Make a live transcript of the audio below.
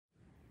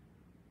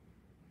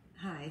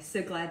Hi,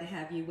 so glad to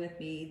have you with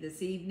me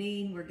this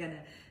evening. We're going to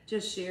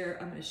just share,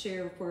 I'm going to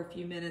share for a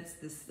few minutes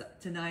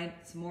tonight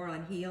some more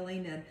on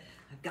healing, and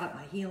I've got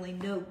my healing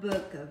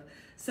notebook of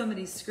so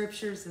many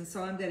scriptures, and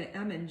so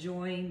I'm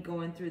enjoying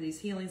going through these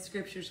healing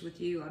scriptures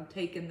with you. I'm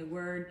taking the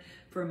word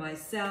for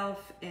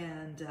myself,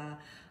 and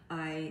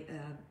I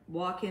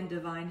walk in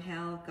divine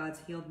health. God's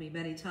healed me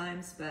many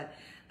times, but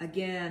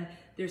again,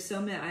 there's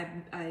so many.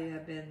 I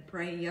have been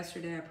praying.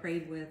 Yesterday, I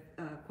prayed with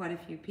quite a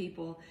few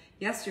people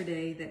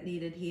yesterday that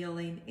needed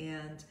healing,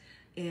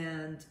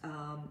 and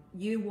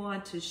you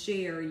want to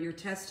share your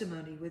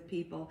testimony with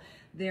people.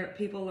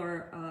 People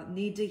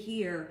need to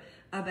hear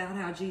about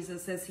how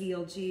Jesus has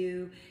healed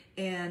you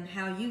and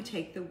how you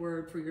take the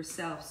word for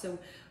yourself. So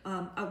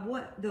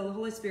what the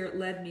Holy Spirit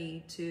led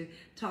me to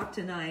talk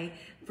tonight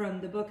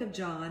from the book of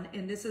John,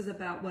 and this is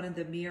about one of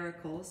the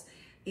miracles.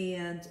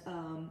 And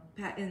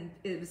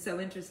it was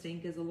so interesting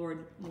because the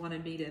Lord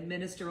wanted me to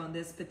minister on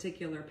this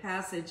particular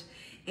passage.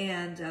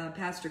 And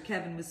Pastor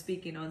Kevin was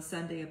speaking on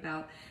Sunday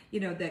about,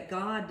 that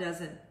God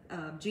doesn't,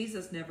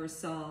 Jesus never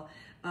saw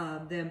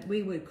them,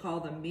 we would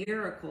call them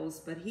miracles,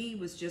 but he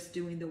was just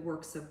doing the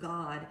works of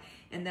God.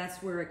 And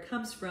that's where it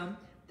comes from,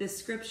 this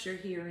scripture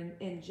here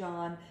in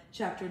John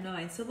chapter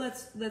 9. So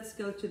let's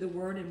go to the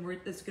word, and we're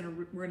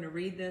going to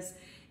read this.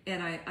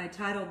 And I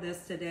titled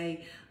this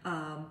today,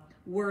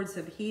 Words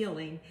of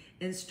Healing,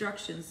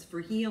 Instructions for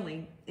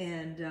Healing.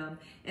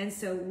 And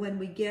so when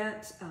we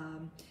get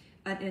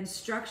an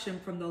instruction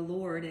from the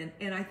Lord,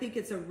 and I think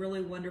it's a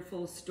really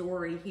wonderful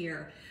story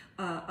here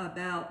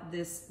about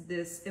this,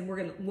 and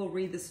we'll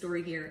read the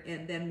story here,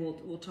 and then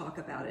we'll talk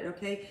about it,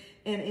 okay?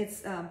 And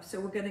it's so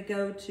we're going to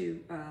go to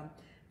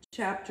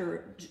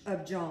chapter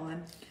of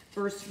John,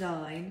 verse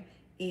 9,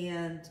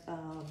 and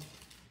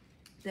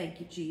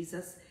thank you,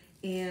 Jesus.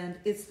 And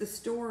it's the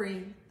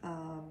story,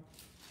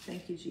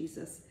 thank you,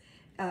 Jesus,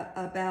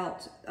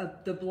 about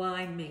the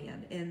blind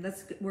man. And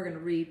we're going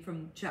to read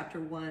from chapter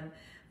 1,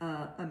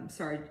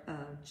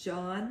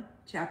 John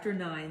chapter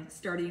 9,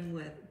 starting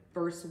with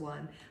verse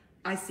 1.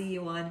 I see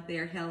you on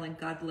there, Helen.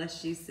 God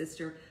bless you,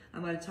 sister.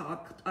 I'm going to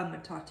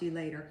talk to you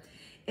later.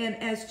 And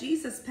as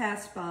Jesus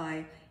passed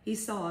by, he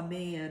saw a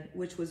man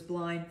which was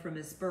blind from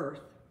his birth.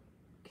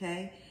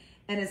 Okay?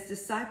 And his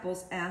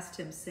disciples asked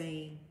him,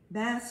 saying,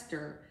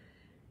 Master,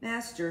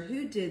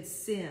 who did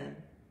sin,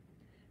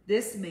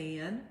 this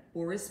man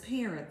or his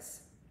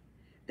parents,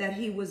 that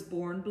he was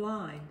born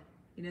blind?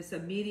 So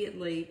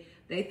immediately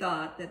they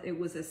thought that it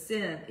was a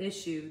sin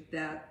issue,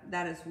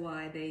 that is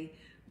why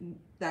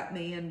that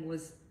man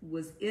was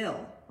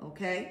ill,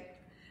 okay?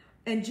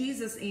 And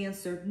Jesus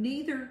answered,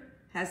 neither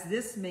has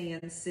this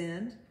man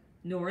sinned,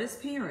 nor his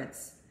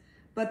parents,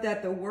 but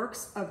that the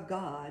works of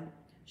God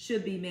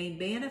should be made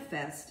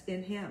manifest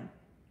in him.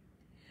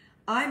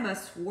 I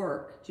must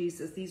work,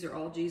 Jesus, these are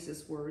all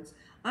Jesus' words,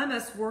 I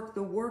must work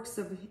the works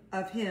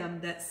of him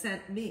that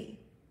sent me.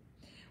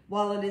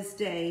 While it is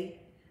day,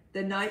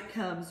 the night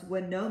comes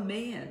when no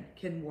man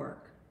can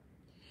work.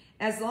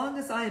 As long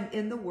as I am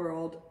in the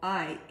world,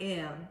 I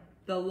am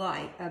the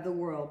light of the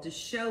world, to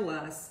show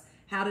us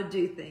how to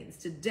do things,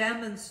 to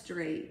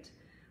demonstrate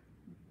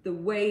the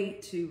way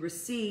to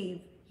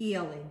receive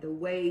healing, the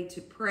way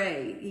to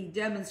pray.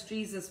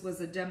 Jesus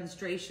was a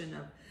demonstration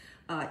of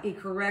he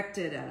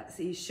corrected us.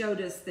 He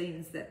showed us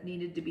things that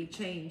needed to be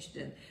changed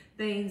and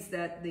things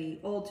that the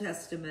Old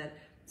Testament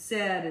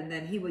said, and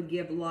then he would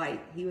give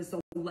light. He is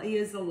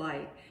the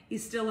light. He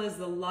still is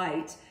the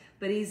light,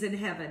 but he's in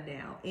heaven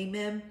now.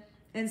 Amen.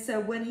 And so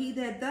when he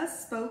had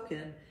thus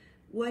spoken,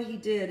 what he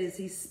did is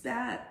he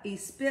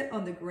spit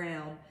on the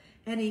ground,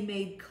 and he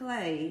made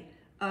clay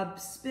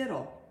of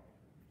spittle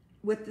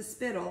with the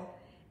spittle,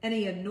 and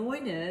he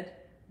anointed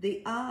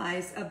the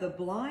eyes of the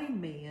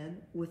blind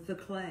man with the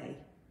clay,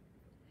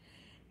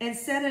 and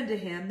said unto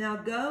him, now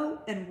go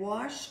and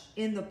wash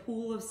in the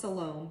pool of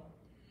Siloam,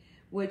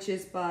 which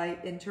is by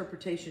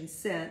interpretation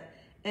sent.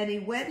 And he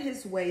went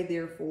his way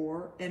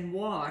therefore, and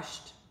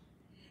washed,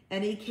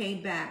 and he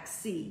came back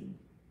seeing.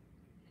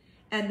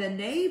 And the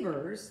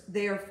neighbors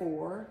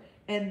therefore,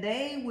 and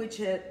they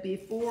which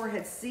before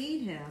had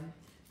seen him,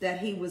 that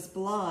he was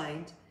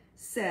blind,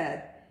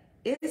 said,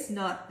 is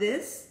not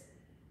this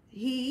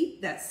he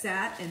that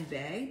sat and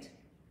begged?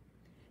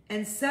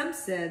 And some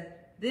said,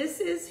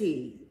 this is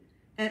he.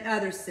 And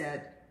others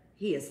said,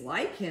 he is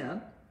like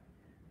him.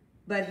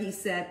 But he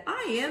said,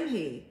 I am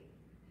he.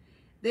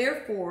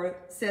 Therefore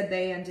said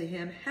they unto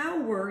him,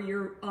 how were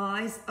your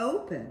eyes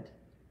opened?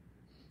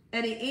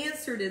 And he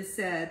answered and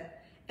said,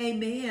 a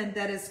man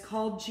that is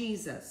called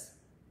Jesus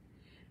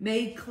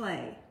made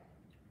clay,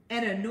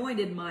 and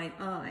anointed mine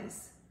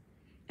eyes,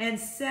 and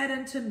said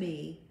unto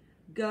me,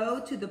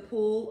 go to the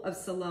pool of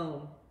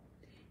Siloam,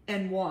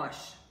 and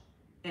wash.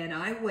 And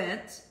I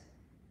went,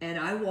 and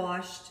I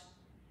washed,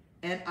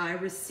 and I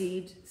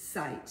received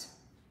sight.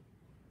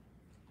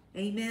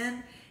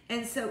 Amen.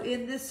 And so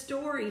in this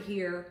story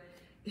here,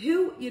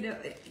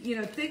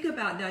 think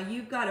about, now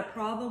you've got a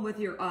problem with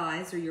your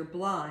eyes, or you're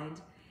blind,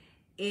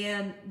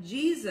 and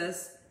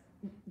Jesus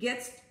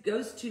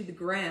goes to the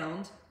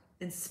ground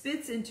and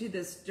spits into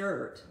this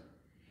dirt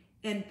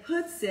and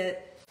puts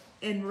it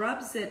and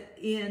rubs it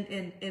in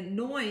and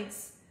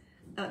anoints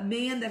a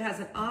man that has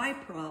an eye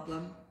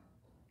problem.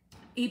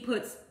 He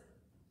puts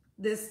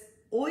this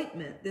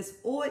ointment, this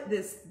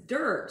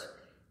dirt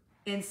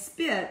and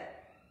spit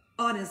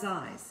on his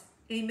eyes.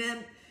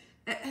 Amen.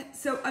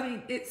 So, I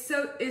mean, it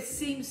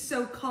seems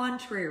so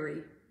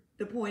contrary.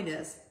 The point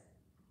is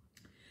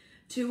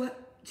to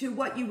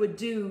what you would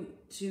do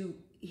to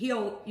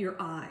heal your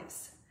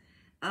eyes.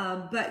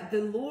 But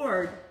the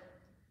Lord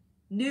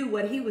knew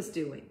what he was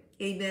doing.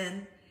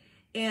 Amen.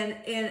 And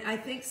I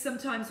think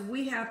sometimes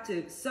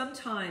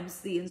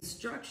the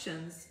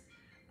instructions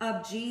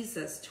of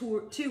Jesus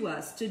to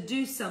us to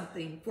do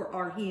something for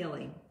our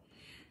healing,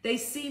 they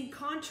seem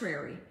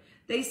contrary.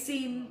 They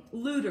seem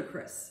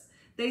ludicrous.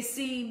 They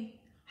seem,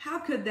 how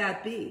could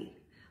that be?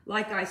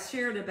 Like I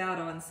shared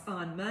about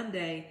on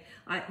Monday,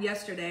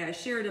 yesterday, I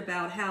shared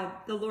about how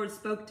the Lord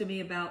spoke to me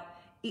about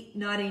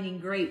not eating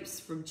grapes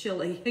from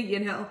Chile,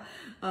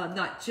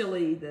 not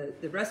Chile,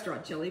 the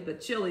restaurant Chile,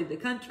 but Chile, the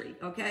country,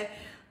 okay?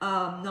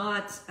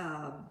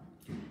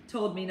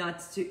 Told me not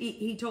to eat,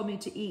 he told me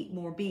to eat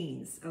more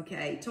beans,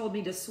 okay? Told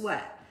me to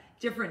sweat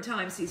different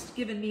times. He's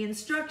given me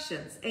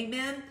instructions,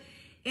 amen?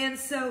 And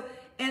so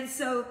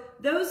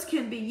those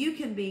can be, you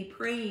can be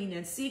praying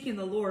and seeking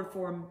the Lord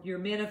for your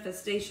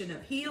manifestation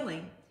of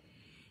healing.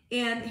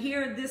 And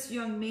here this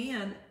young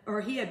man,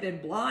 or he had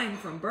been blind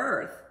from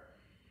birth,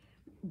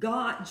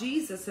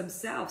 Jesus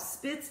himself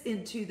spits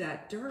into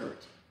that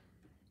dirt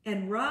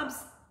and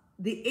rubs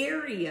the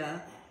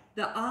area,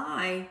 the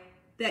eye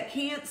that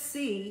can't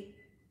see,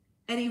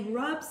 and he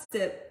rubs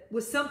it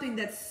with something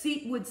that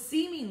would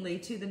seemingly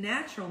to the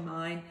natural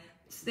mind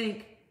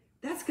think,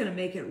 that's going to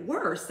make it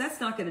worse. That's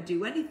not going to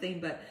do anything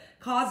but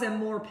cause him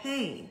more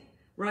pain,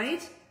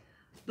 right?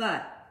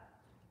 But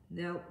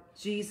no,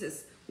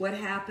 Jesus, what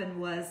happened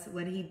was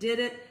when he did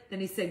it, then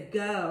he said,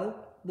 go.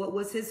 What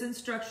was his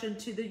instruction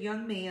to the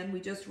young man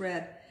we just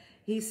read?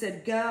 He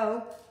said,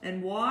 go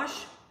and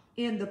wash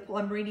in the,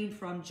 I'm reading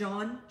from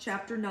John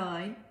chapter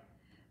 9,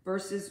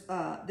 verses,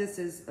 this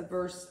is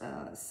verse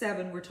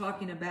 7. We're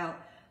talking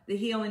about the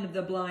healing of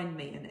the blind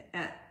man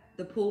at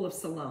the pool of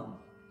Siloam.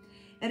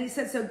 And he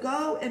said, so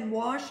go and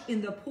wash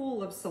in the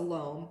pool of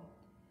Siloam.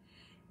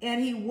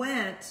 And he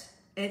went,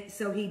 and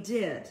so he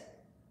did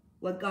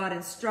what God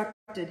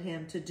instructed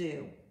him to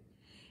do.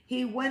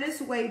 He went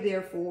his way,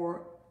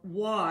 therefore,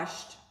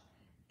 washed,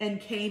 and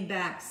came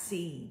back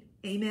seeing.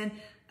 Amen.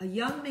 A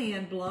young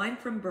man blind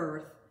from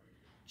birth,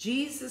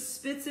 Jesus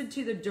spits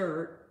into the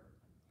dirt,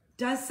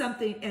 does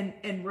something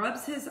and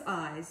rubs his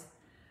eyes,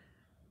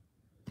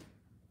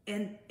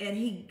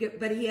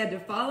 but he had to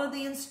follow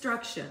the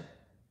instruction.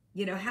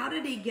 How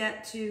did he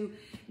get to,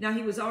 now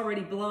he was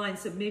already blind,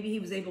 so maybe he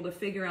was able to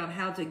figure out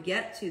how to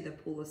get to the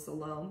pool of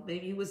Siloam.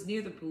 Maybe he was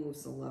near the pool of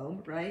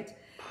Siloam, right?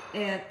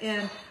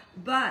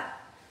 But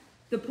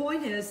the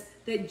point is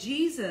that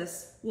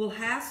Jesus will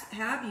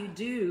have you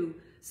do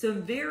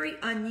some very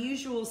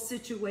unusual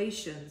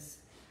situations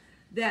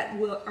that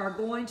are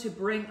going to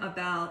bring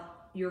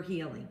about your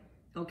healing,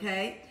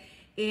 okay?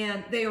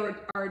 And they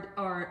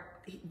are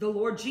the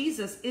Lord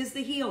Jesus is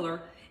the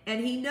healer,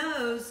 and he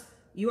knows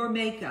your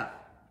makeup.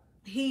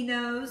 He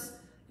knows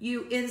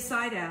you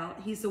inside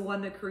out. He's the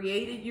one that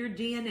created your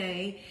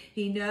DNA.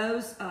 He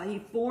knows, he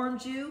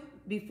formed you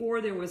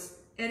before there was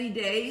any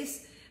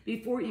days,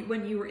 before he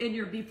knew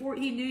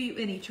you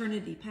in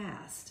eternity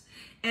past.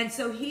 And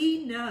so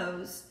he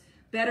knows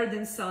better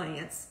than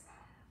science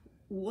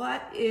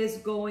what is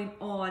going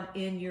on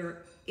in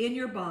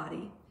your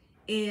body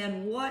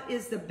and what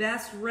is the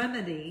best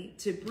remedy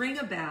to bring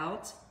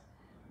about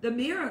a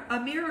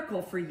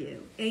miracle for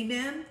you.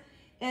 Amen.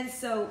 And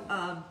so,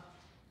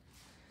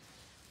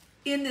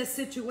 in this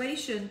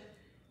situation,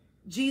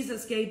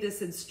 Jesus gave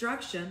this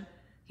instruction.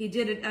 He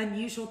did an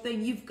unusual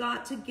thing. You've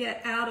got to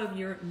get out of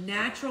your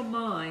natural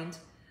mind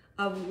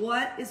of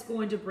what is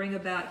going to bring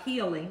about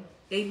healing.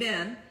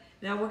 Amen.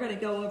 Now we're going to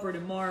go over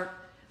to Mark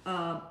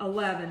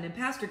 11, and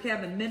Pastor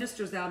Kevin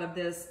ministers out of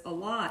this a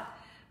lot.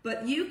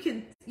 But you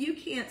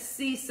can't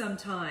see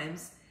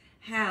sometimes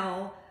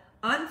how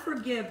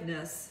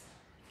unforgiveness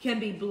can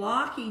be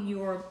blocking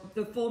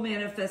the full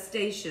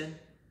manifestation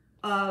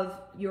of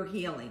your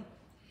healing.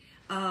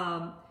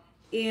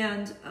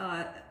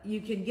 You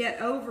can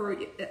get over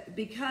it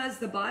because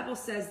the Bible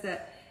says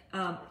that,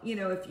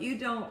 if you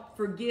don't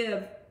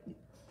forgive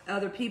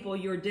other people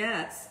your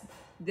debts,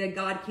 then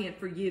God can't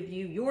forgive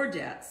you your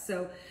debts.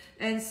 So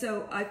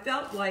I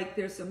felt like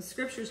there's some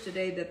scriptures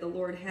today that the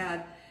Lord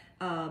had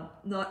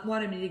not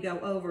wanted me to go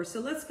over. So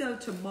let's go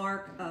to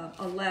Mark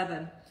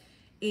 11,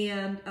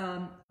 and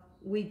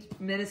we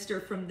minister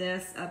from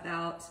this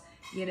about,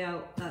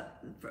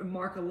 from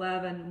Mark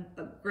 11,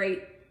 a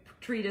great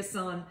treatise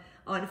on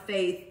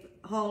faith,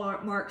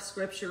 hallmark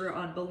scripture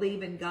on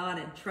believing God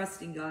and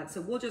trusting God.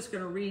 So we're just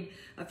going to read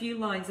a few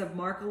lines of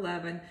Mark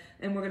 11,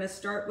 and we're going to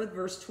start with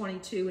verse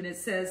 22, and it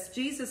says,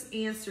 Jesus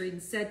answering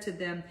said to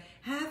them,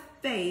 have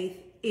faith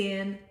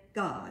in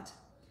God.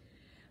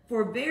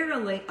 For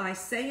verily I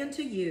say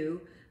unto you,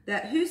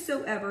 that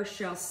whosoever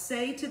shall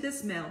say to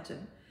this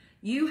mountain,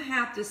 You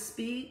have to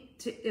speak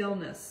to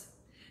illness.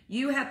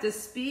 You have to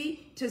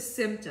speak to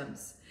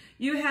symptoms.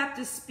 You have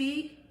to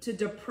speak to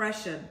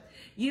depression.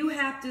 You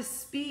have to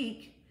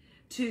speak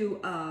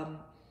to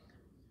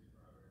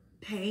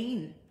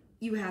pain.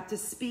 You have to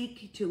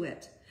speak to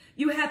it.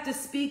 You have to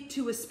speak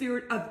to a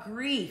spirit of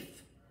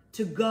grief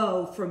to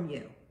go from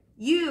you.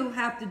 You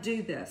have to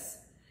do this.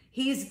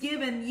 He's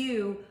given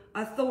you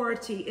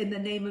authority in the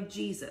name of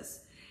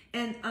Jesus.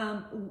 And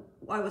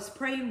I was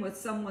praying with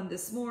someone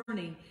this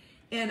morning,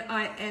 and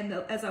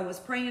as I was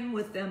praying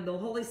with them, the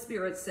Holy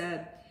Spirit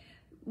said,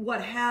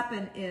 what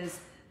happened is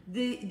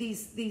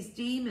these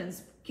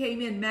demons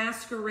came in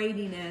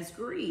masquerading as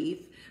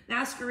grief,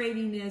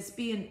 masquerading as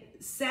being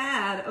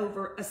sad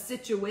over a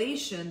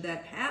situation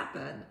that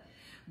happened.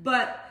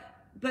 But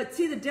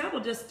see, the devil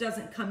just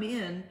doesn't come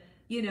in,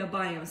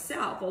 by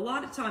himself. A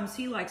lot of times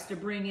he likes to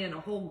bring in a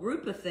whole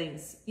group of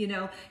things,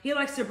 He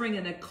likes to bring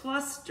in a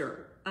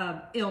cluster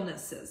of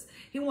illnesses.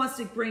 He wants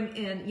to bring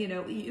in,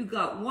 you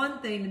got one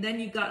thing, and then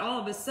you got all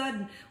of a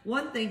sudden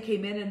one thing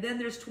came in, and then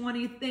there's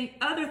 20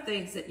 other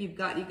things that you've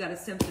got. You got a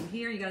symptom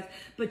here,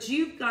 but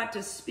you've got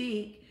to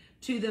speak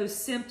to those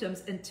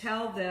symptoms and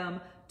tell them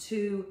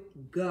to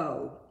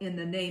go in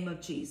the name of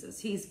Jesus.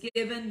 He's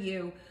given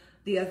you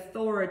the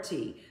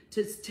authority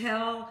to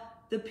tell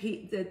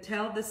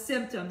the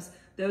symptoms,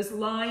 those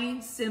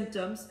lying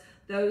symptoms,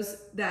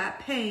 that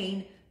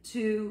pain,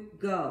 to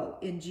go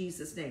in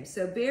Jesus' name.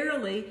 So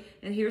verily,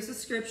 and here's the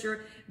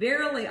scripture,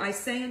 verily I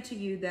say unto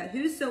you that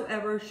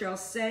whosoever shall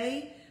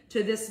say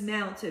to this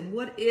mountain,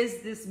 what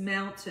is this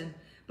mountain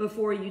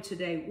before you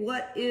today?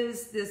 What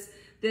is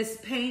this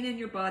pain in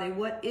your body?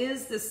 What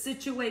is the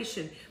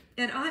situation?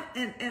 And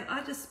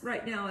I just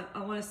right now I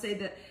want to say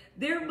that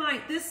there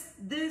might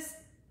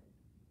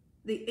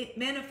the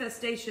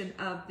manifestation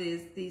of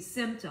these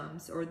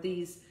symptoms or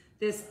this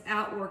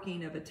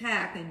outworking of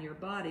attack in your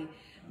body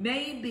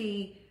may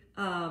be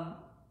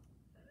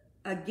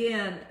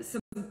again some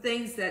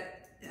things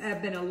that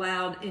have been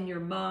allowed in your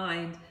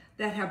mind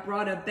that have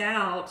brought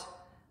about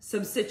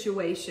some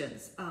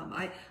situations.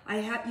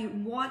 You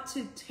want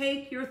to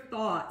take your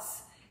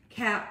thoughts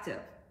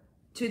captive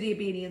to the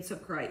obedience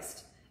of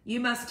Christ. You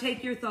must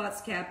take your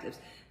thoughts captive.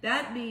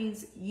 That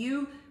means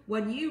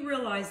when you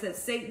realize that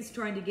Satan's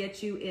trying to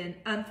get you in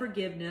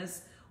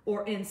unforgiveness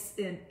or in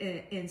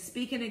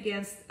speaking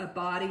against a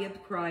body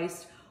of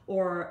Christ,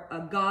 or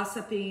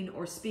gossiping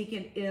or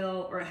speaking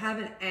ill or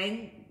having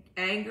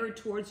anger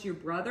towards your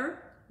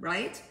brother,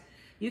 right?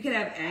 You can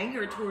have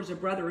anger towards a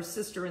brother or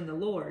sister in the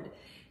Lord.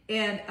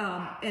 And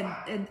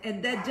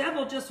the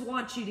devil just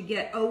wants you to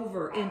get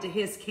over into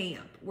his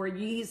camp where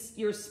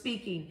you're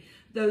speaking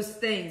those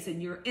things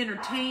and you're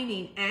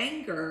entertaining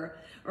anger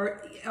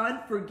or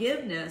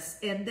unforgiveness,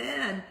 and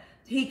then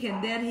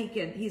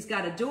he's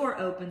got a door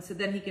open, so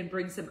then he can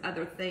bring some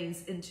other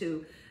things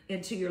into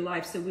your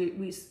life. So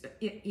we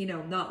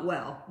not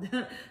well,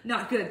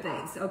 not good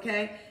things.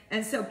 Okay.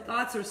 And so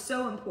thoughts are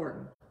so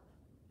important.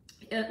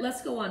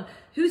 Let's go on.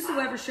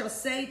 Whosoever shall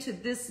say to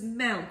this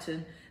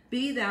mountain,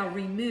 be thou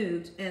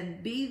removed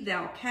and be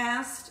thou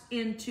cast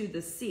into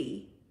the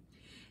sea,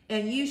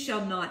 and you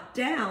shall not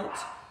doubt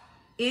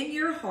in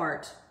your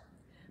heart,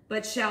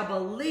 but shall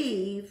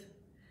believe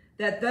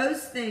that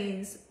those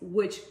things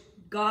which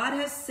God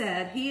has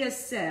said, he has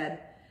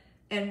said,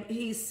 and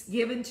he's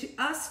given to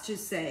us to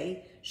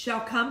say,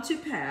 shall come to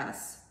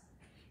pass,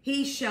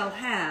 he shall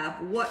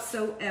have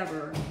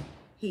whatsoever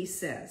he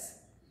says.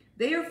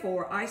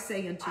 Therefore I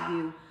say unto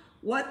you,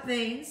 what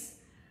things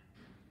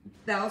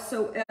thou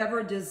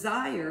soever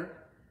desire,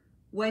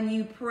 when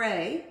you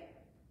pray,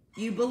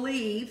 you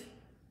believe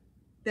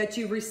that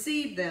you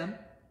receive them,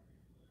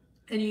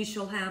 and you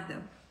shall have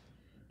them.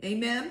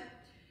 Amen?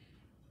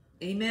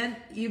 Amen?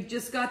 You've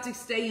just got to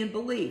stay in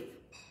belief.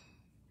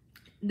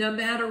 No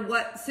matter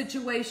what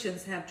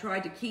situations have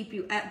tried to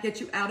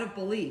get you out of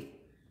belief.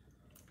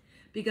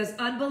 Because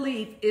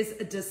unbelief is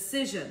a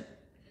decision.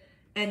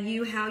 And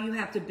how you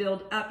have to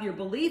build up your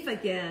belief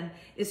again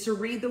is to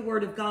read the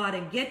Word of God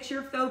and get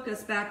your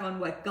focus back on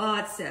what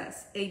God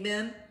says.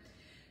 Amen?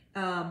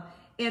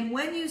 And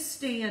when you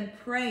stand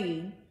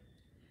praying,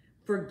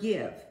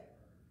 forgive.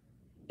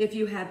 If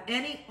you have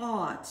any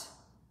aught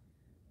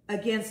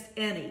against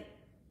any.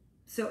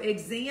 So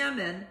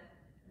examine,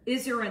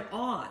 is there an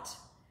ought?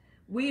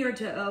 We are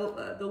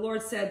to, the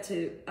Lord said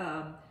to,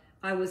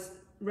 I was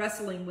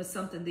wrestling with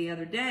something the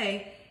other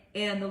day,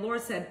 and the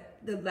Lord said,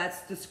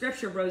 that's the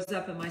scripture rose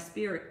up in my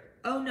spirit.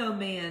 Oh no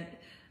man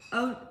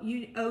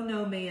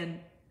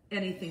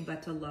anything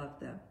but to love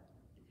them.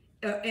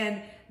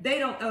 And they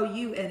don't owe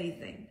you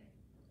anything,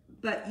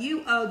 but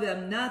you owe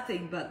them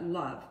nothing but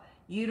love.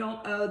 You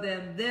don't owe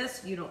them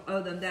this, you don't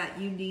owe them that.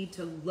 You need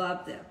to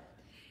love them.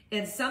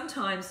 And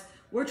sometimes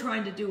we're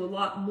trying to do a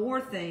lot more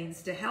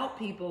things to help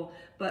people,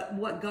 but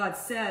what God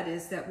said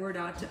is that we're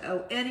not to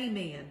owe any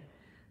man,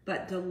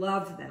 but to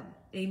love them.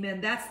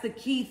 Amen. That's the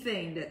key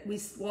thing, that we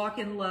walk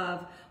in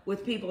love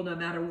with people no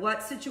matter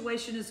what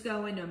situation is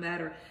going, no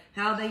matter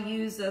how they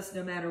use us,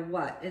 no matter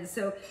what. And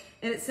so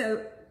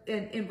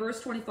in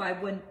verse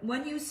 25,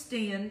 when you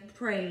stand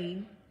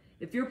praying,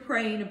 if you're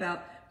praying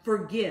about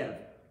forgive,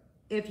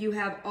 if you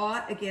have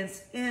aught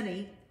against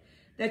any,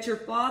 that your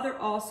Father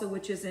also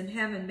which is in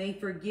heaven may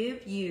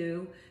forgive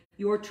you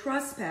your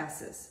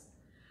trespasses.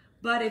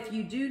 But if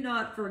you do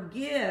not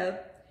forgive,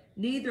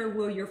 neither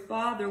will your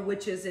Father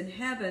which is in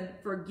heaven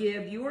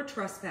forgive your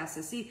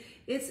trespasses. See,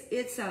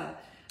 it's a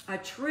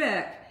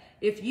trick.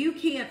 If you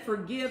can't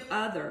forgive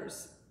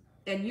others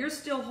and you're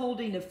still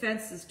holding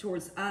offenses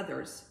towards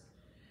others,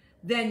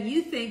 then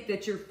you think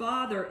that your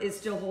Father is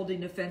still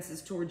holding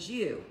offenses towards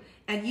you.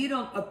 And you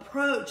don't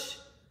approach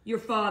your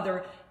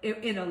Father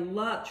in a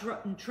love,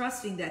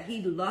 trusting that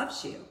he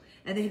loves you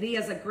and that he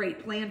has a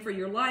great plan for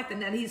your life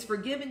and that he's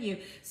forgiven you.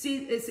 See,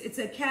 it's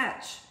a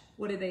catch.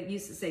 What do they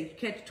used to say?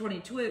 Catch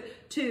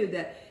 22,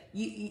 that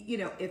you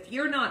know, if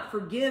you're not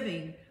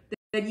forgiving,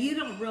 then you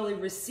don't really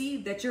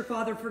receive that your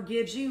Father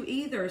forgives you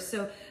either.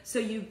 So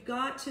you've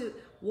got to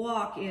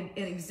walk and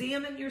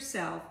examine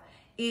yourself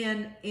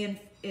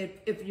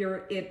if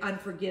you're in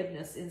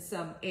unforgiveness in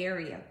some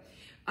area.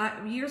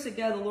 Years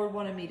ago, the Lord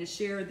wanted me to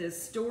share this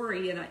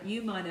story, and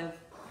you might have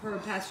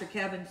heard Pastor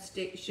Kevin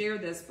share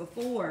this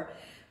before,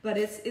 but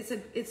it's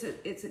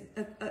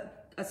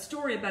a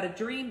story about a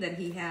dream that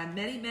he had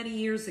many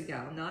years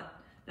ago,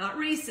 not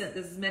recent.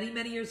 This is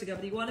many years ago,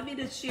 but he wanted me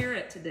to share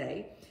it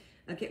today,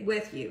 okay,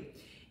 with you.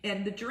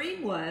 And the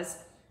dream was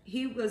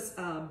it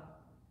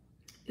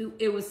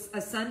was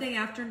a Sunday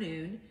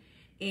afternoon,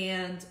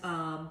 and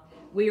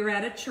we were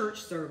at a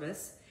church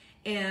service,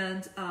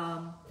 and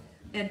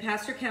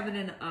Pastor Kevin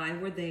and I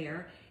were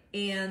there,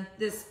 and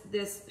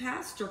this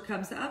pastor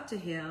comes up to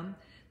him,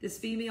 this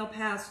female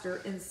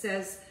pastor, and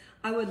says,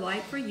 I would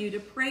like for you to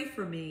pray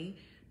for me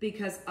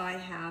because I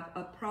have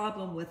a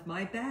problem with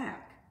my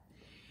back.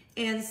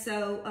 And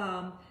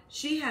so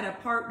she had a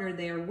partner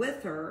there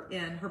with her,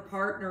 and her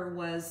partner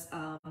was,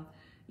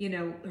 you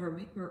know,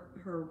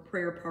 her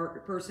prayer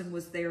person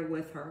was there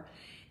with her.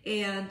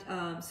 And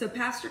so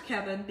Pastor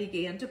Kevin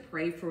began to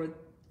pray for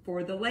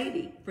the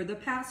lady, for the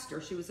pastor.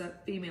 She was a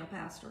female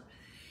pastor.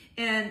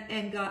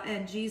 And God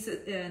and Jesus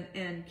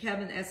and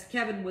Kevin, as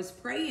Kevin was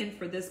praying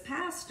for this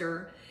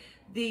pastor,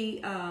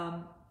 the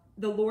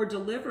Lord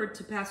delivered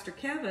to Pastor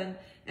Kevin,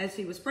 as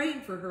he was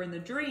praying for her in the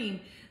dream,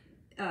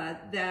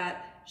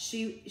 that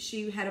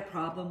she had a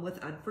problem with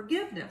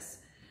unforgiveness.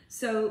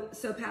 So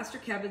Pastor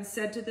Kevin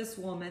said to this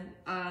woman,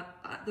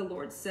 the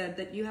Lord said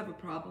that you have a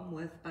problem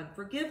with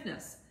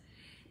unforgiveness.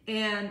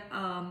 And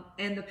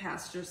the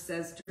pastor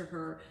says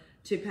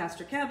to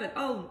Pastor Kevin,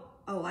 oh,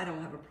 I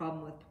don't have a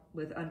problem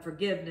with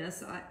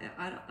unforgiveness.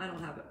 I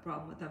don't have a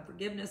problem with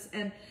unforgiveness.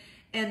 And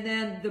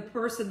then the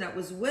person that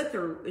was with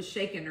her was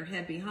shaking her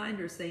head behind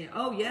her, saying,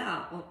 oh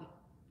yeah, well,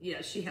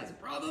 yeah, she has a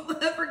problem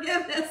with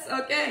unforgiveness.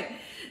 Okay.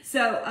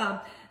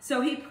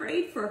 So he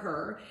prayed for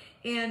her,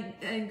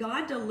 and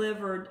God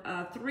delivered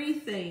 3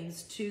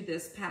 things to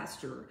this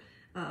pastor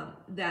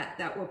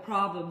that were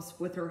problems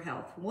with her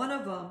health. One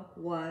of them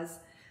was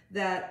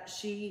that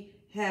she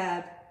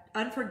had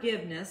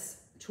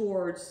unforgiveness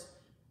towards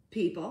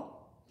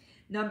people.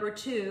 Number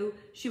 2,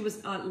 she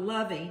was not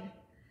loving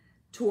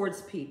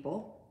towards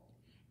people.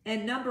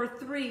 And number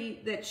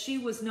 3, that she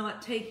was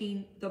not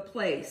taking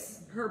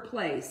her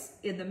place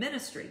in the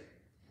ministry.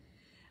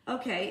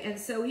 Okay, and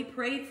so he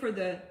prayed for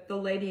the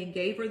lady and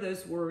gave her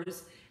those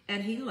words,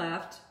 and he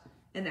left,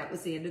 and that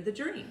was the end of the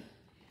dream.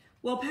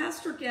 Well,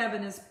 Pastor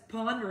Kevin is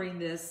pondering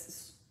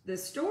this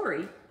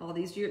story all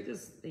these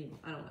years,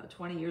 I don't know,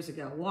 20 years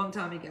ago, a long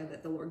time ago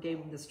that the Lord gave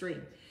him this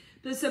dream.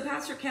 But so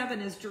Pastor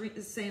Kevin is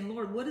saying,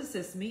 Lord, what does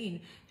this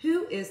mean?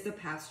 Who is the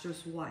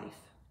pastor's wife?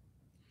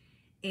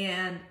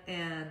 And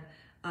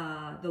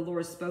the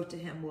Lord spoke to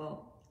him,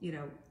 well, you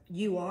know,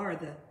 you are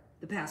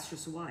the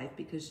pastor's wife,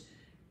 because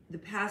the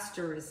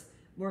pastors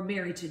were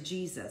married to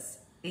Jesus.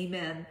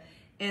 Amen.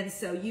 And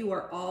so you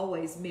are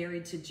always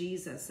married to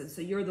Jesus. And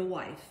so you're the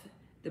wife,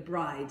 the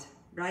bride,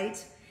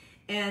 right?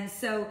 And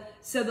so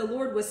the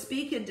Lord was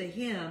speaking to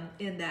him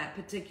in that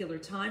particular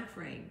time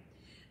frame,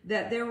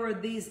 that there were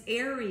these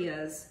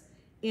areas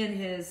in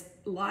his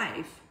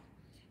life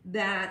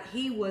that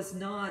he was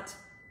not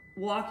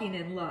walking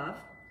in love.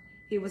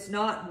 He was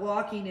not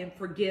walking in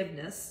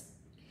forgiveness.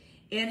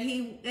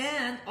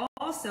 And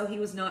also he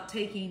was not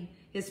taking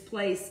his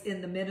place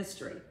in the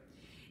ministry.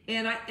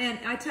 And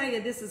I tell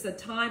you, this is a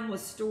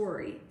timeless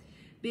story,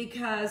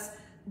 because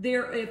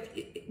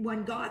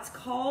when God's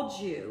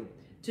called you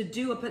to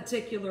do a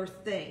particular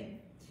thing,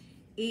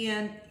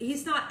 and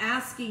he's not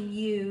asking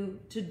you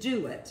to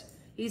do it,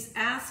 he's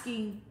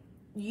asking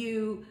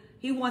you,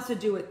 he wants to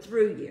do it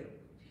through you.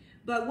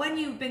 But when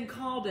you've been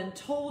called and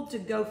told to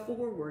go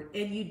forward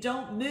and you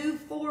don't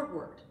move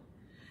forward,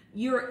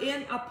 you're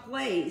in a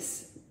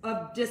place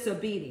of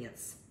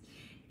disobedience.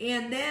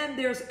 And then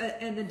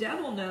and the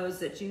devil knows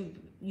that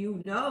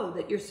you know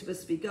that you're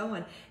supposed to be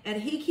going,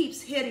 and he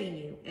keeps hitting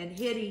you and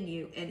hitting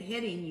you and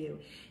hitting you.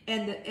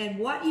 And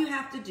what you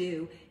have to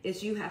do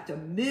is you have to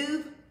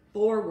move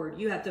forward.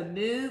 You have to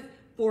move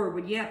forward.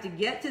 When you have to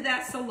get to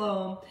that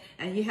Siloam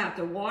and you have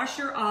to wash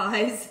your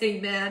eyes,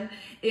 amen.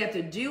 You have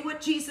to do what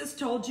Jesus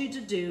told you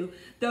to do,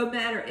 no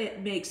matter,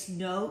 it makes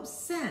no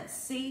sense.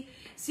 See,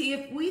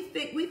 if we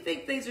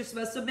think things are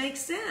supposed to make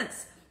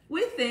sense.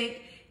 We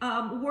think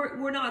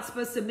we're not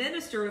supposed to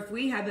minister if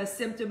we have a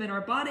symptom in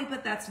our body,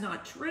 but that's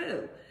not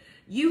true.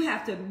 You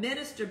have to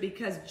minister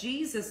because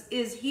Jesus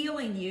is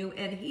healing you,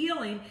 and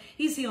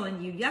he's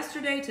healing you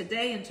yesterday,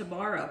 today, and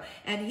tomorrow.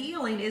 And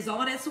healing is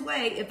on its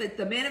way. If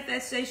the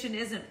manifestation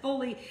isn't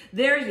fully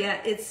there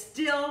yet,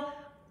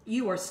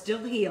 you are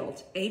still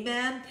healed.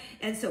 Amen.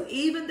 And so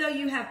even though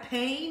you have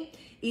pain,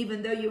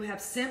 even though you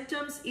have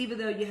symptoms, even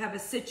though you have a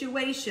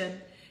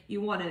situation, you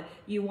want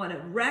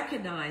to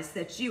recognize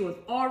that you have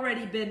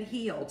already been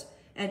healed,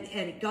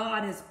 and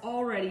God has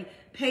already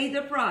paid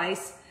the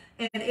price.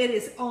 And it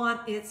is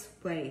on its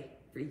way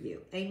for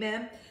you.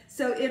 Amen.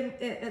 So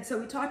so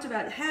we talked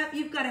about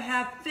you've got to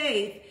have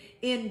faith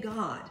in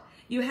God.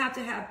 You have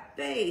to have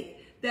faith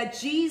that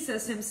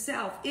Jesus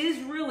himself is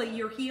really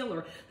your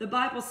healer. The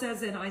Bible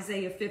says in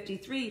Isaiah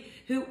 53,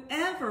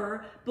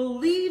 whoever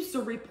believes the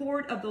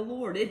report of the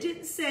Lord. It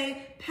didn't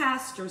say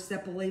pastors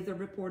that believe the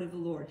report of the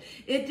Lord.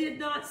 It did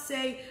not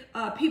say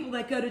people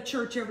that go to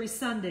church every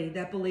Sunday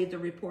that believe the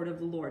report of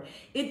the Lord.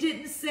 It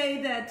didn't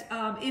say that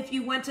if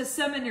you went to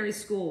seminary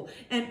school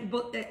and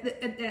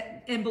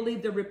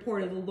believe the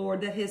report of the Lord,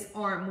 that his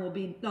arm will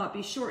not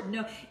be shortened.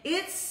 No,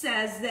 it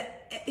says that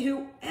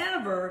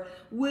whoever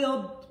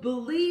will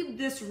believe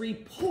this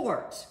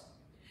report,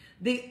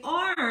 the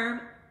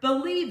arm,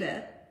 believe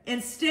it,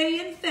 and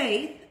stay in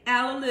faith,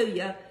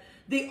 hallelujah,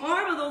 the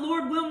arm of the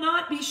Lord will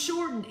not be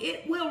shortened.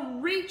 It will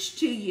reach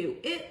to you.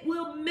 It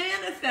will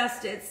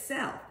manifest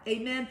itself.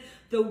 Amen.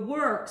 The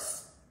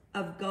works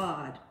of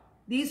God.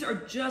 These are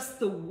just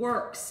the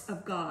works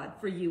of God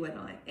for you and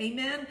I.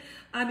 Amen.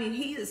 I mean,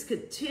 he is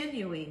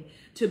continuing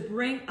to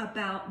bring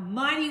about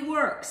mighty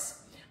works.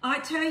 I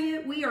tell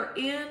you, we are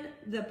in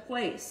the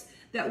place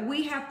that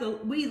we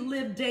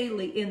live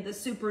daily in the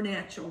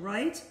supernatural,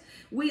 right?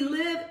 We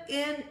live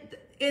in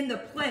the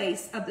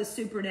place of the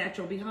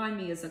supernatural. Behind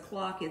me is a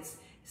clock. It's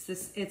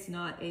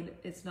not 8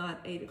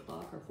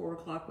 o'clock or 4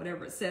 o'clock,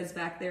 whatever it says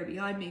back there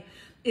behind me.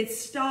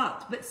 It's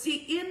stopped. But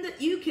see,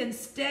 you can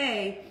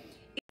stay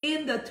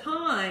in the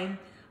time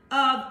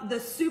of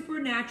the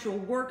supernatural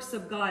works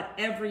of God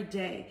every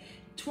day.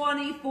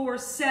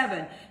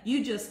 24/7.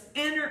 You just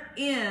enter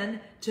in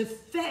to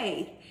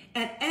faith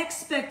and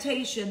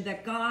expectation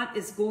that God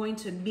is going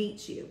to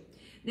meet you.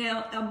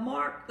 Now,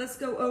 let's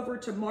go over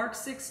to Mark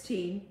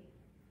 16.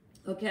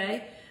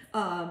 Okay.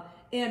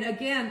 And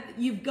again,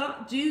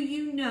 do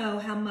you know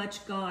how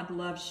much God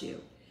loves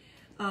you?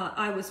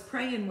 I was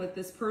praying with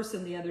this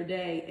person the other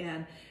day,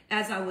 and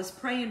as I was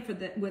praying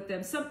with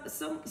them, so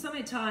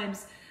many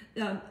times,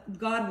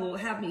 God will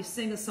have me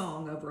sing a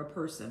song over a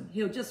person.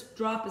 He'll just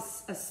drop a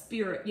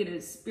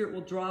spirit, Spirit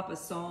will drop a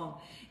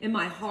song in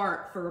my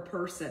heart for a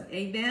person.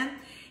 Amen.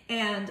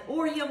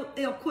 Or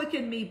he'll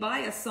quicken me by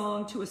a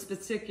song to a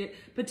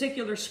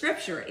particular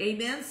scripture.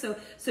 Amen. So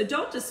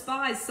don't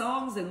despise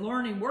songs and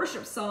learning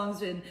worship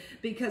songs,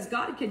 because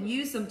God can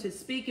use them to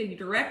speak and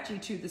direct you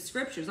to the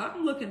scriptures.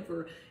 I'm looking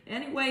for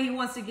any way he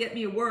wants to get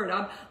me a word.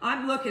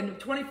 I'm looking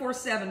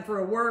 24/7 for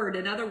a word,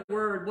 another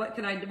word. What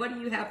do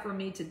you have for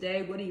me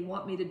today? What do you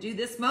want me to do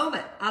this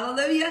moment?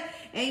 Hallelujah.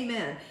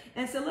 Amen.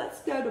 And so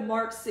let's go to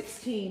Mark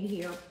 16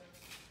 here.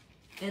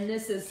 And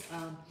this is,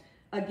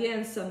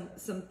 again,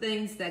 some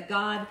things that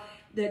are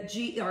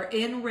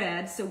in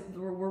red. So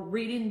we're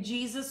reading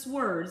Jesus'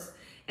 words.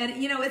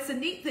 And, it's a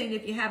neat thing,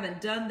 if you haven't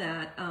done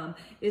that,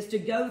 is to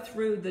go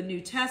through the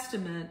New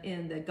Testament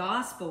in the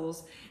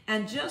Gospels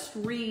and just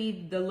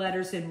read the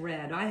letters in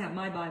red. I have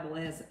my Bible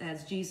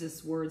as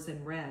Jesus' words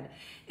in red.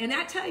 And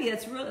I tell you,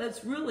 it'll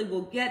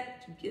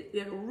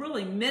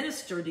really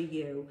minister to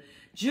you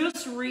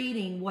just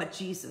reading what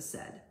Jesus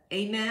said.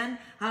 Amen.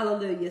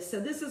 Hallelujah.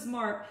 So this is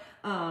Mark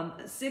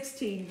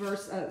 16,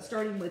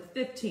 starting with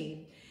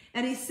 15.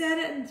 And he said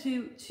it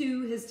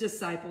to his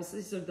disciples.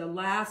 These are the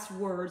last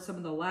words, some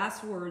of the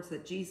last words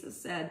that Jesus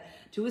said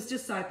to his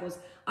disciples.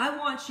 I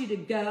want you to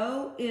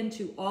go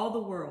into all the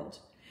world,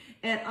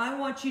 and I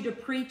want you to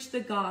preach the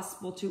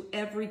gospel to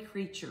every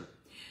creature.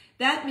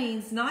 That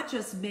means not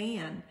just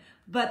man,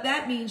 but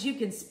that means you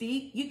can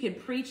speak, you can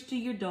preach to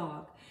your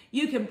dog.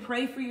 You can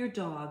pray for your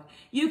dog.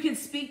 You can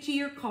speak to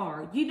your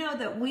car. You know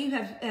that we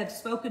have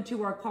spoken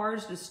to our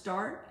cars to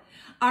start.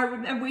 I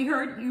remember we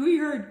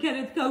heard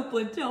Kenneth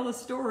Copeland tell a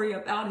story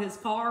about his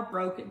car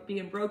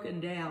being broken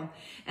down,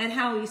 and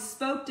how he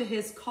spoke to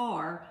his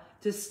car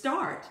to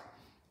start.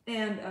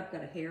 And I've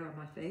got a hair on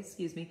my face,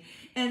 excuse me.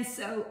 And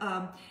so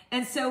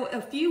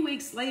a few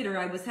weeks later,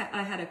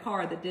 I had a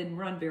car that didn't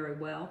run very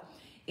well,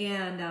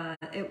 and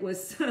it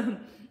was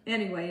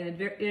anyway in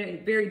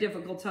a very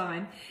difficult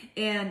time.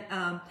 And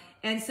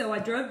so I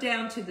drove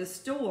down to the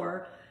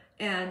store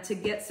and to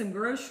get some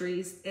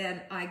groceries,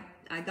 and I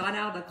got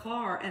out of the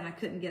car and I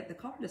couldn't get the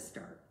car to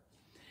start.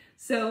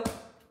 So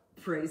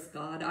praise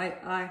God.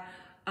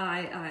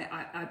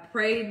 I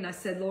prayed and I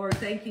said, Lord,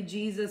 thank you,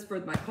 Jesus, for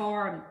my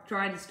car. I'm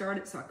trying to start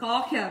it. So I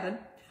called Kevin.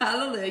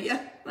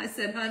 Hallelujah. I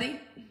said, honey,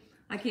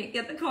 I can't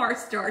get the car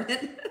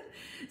started.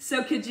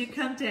 So could you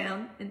come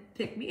down and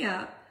pick me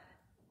up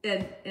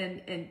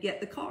and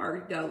get the car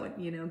going,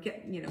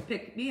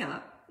 pick me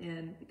up,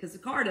 and because the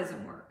car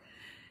doesn't work.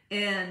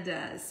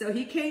 And so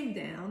he came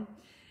down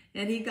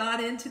and he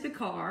got into the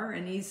car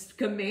and he's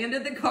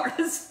commanded the car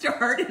to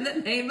start in the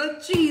name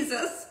of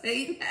Jesus.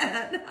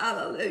 Amen.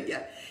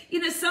 Hallelujah.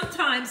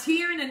 Sometimes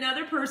hearing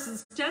another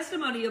person's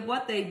testimony of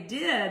what they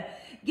did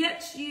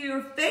gets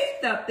your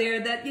faith up there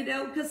that,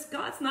 because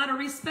God's not a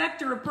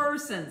respecter of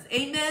persons.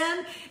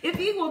 Amen. If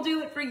he will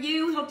do it for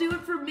you, he'll do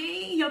it for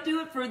me. He'll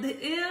do it for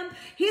him.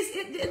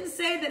 It didn't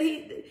say that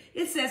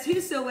it says,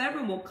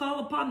 whosoever will call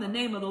upon the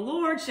name of the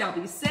Lord shall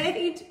be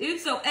saved.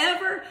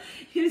 Whosoever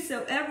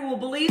will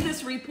believe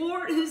this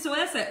report,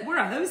 whosoever, we're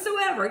a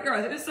whosoever, you're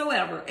a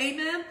whosoever.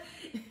 Amen.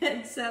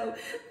 And so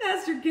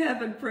Pastor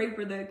Kevin prayed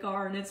for the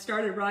car and it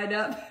started right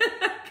up.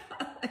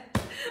 I'm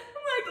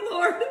like,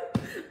 Lord,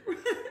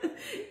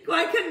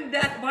 why didn't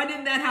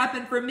that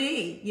happen for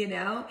me?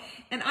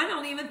 And I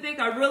don't even think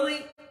I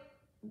really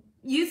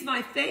used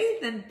my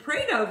faith and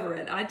prayed over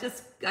it.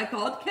 I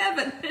called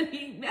Kevin and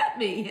he met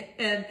me.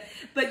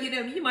 But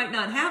you might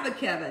not have a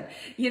Kevin,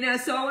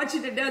 so I want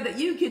you to know that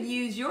you can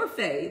use your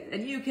faith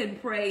and you can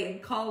pray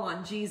and call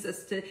on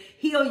Jesus to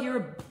heal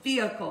your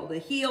vehicle, to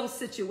heal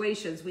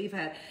situations. We've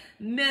had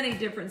many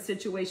different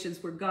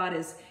situations where God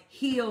has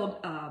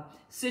healed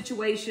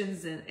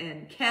situations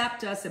and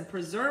kept us and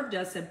preserved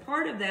us. And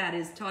part of that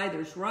is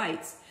tithers'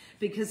 rights,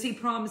 because he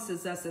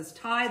promises us as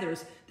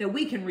tithers that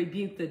we can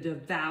rebuke the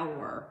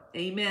devourer.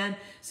 Amen.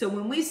 So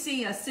when we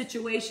see a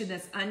situation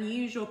that's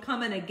unusual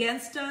coming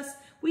against us,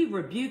 we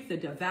rebuke the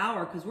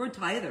devourer because we're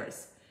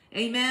tithers.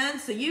 Amen.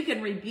 So you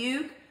can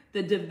rebuke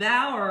the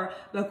devourer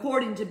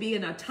according to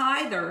being a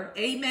tither.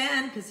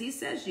 Amen. Because he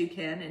says you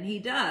can, and he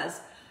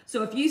does.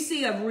 So if you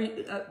see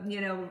Helen,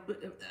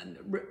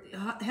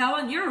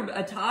 you're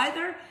a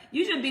tither,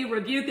 you should be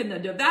rebuking the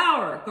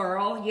devourer,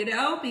 girl,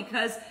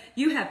 because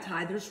you have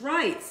tithers'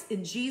 rights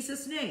in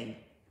Jesus' name.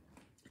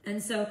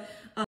 And so,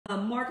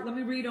 Mark, let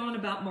me read on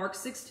about Mark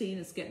 16.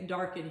 It's getting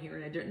dark in here,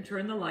 and I didn't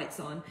turn the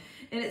lights on.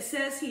 And it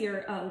says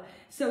here,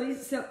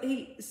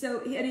 he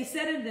said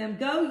to them,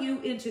 go you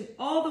into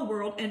all the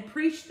world and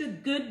preach the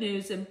good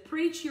news and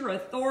preach your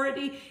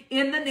authority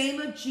in the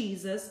name of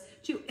Jesus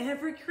to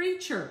every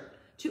creature.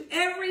 To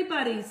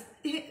everybody's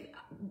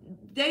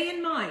day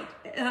and night,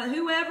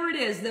 whoever it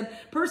is, the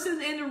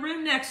person in the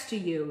room next to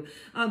you,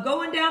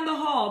 going down the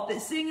hall,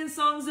 singing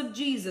songs of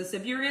Jesus.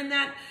 If you're in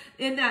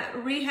that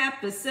rehab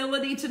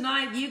facility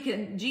tonight,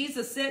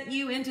 Jesus sent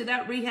you into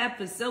that rehab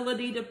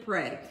facility to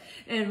pray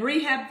and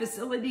rehab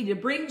facility to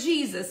bring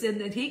Jesus in,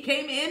 that he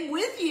came in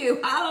with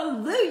you.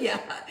 Hallelujah.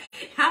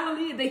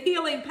 Hallelujah. The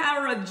healing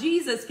power of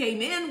Jesus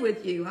came in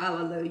with you.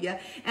 Hallelujah.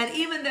 And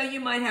even though you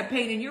might have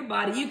pain in your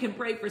body, you can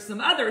pray for some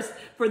others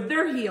for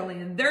their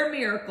healing and their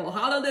miracle.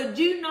 Hallelujah.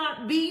 Do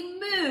not be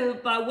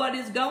moved by what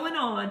is going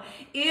on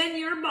in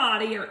your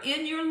body or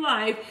in your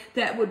life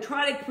that would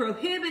try to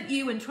prohibit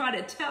you and try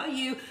to tell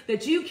you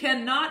that you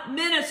cannot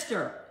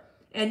minister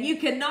and you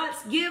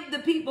cannot give the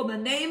people the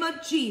name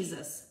of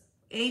Jesus.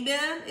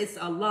 Amen. It's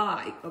a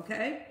lie.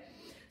 Okay.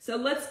 So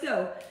let's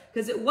go,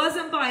 because it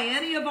wasn't by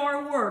any of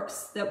our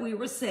works that we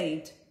were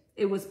saved.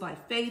 It was by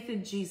faith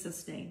in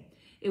Jesus' name.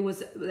 It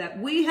was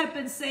that we have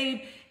been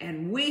saved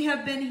and we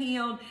have been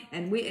healed,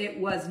 and it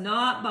was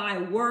not by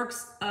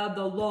works of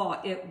the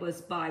law. It was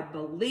by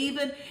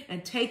believing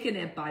and taking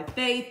it by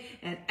faith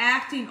and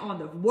acting on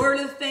the word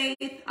of faith.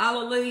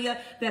 Hallelujah.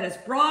 That has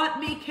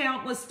brought me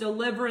countless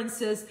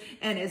deliverances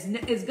and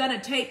is going to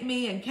take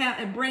me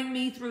and bring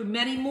me through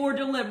many more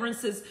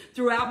deliverances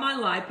throughout my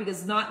life, because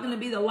it's not going to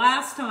be the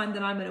last time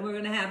that we're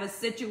going to have a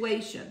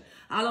situation.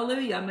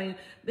 Hallelujah. I mean,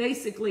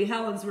 basically,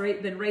 Helen's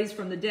been raised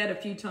from the dead a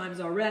few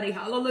times already.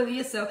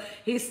 Hallelujah. So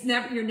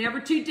you're never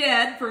too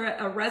dead for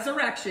a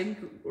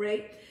resurrection.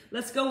 Great.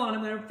 Let's go on.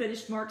 I'm going to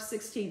finish Mark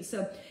 16.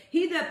 So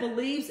he that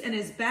believes and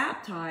is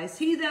baptized,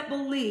 he that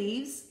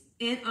believes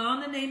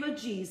on the name of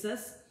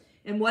Jesus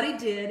and what he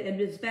did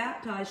and is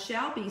baptized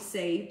shall be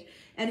saved.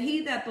 And he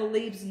that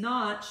believes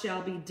not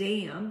shall be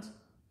damned.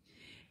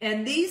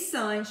 And these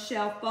signs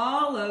shall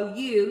follow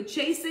you,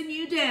 chasing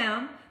you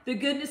down. The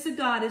goodness of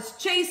God is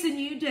chasing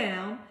you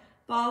down.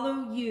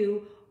 Follow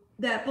you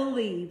that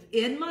believe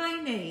in my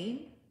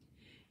name.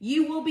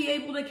 You will be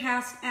able to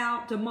cast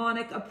out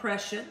demonic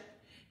oppression.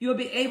 You'll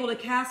be able to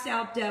cast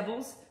out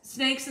devils,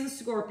 snakes and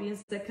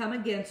scorpions that come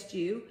against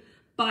you.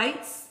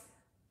 Bites,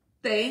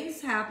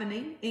 things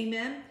happening.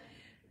 Amen.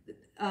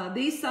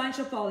 These signs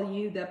shall follow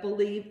you that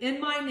believe in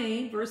my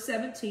name. Verse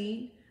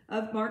 17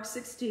 of Mark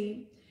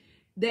 16.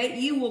 That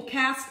you will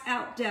cast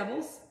out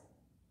devils.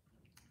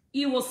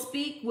 You will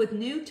speak with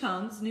new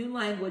tongues, new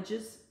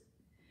languages.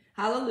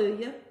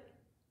 Hallelujah.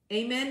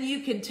 Amen. You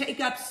can take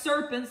up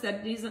serpents.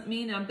 That doesn't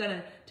mean I'm going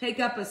to take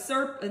up a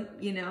serpent,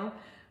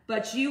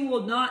 but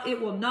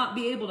it will not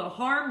be able to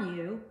harm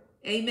you.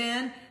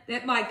 Amen.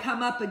 That might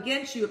come up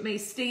against you. It may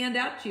stand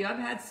up to you. I've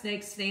had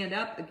snakes stand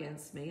up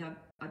against me.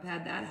 I've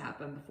had that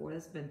happen before.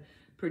 That's been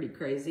pretty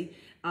crazy.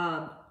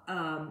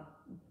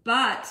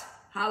 But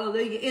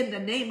hallelujah, in the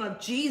name of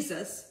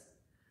Jesus,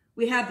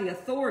 we have the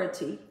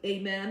authority.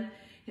 Amen.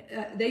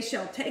 They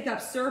shall take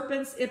up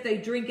serpents if they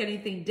drink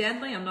anything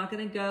deadly. I'm not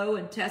going to go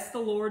and tempt the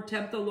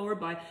Lord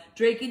by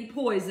drinking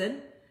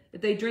poison.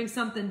 If they drink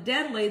something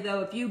deadly,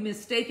 though, if you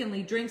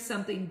mistakenly drink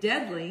something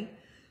deadly,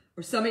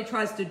 or somebody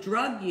tries to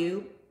drug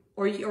you,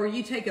 or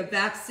you take a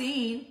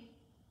vaccine,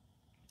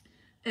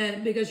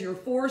 and because you're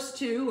forced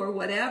to, or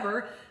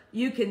whatever,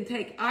 you can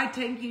take, I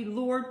thank you,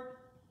 Lord,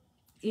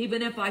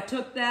 even if I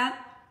took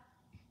that,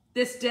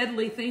 this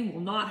deadly thing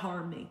will not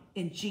harm me,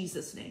 in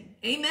Jesus' name.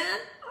 Amen?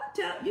 I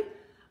tell you.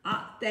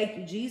 Thank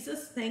you,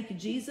 Jesus. Thank you,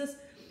 Jesus.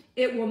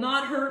 It will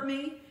not hurt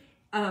me.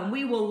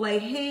 We will lay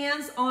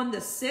hands on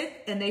the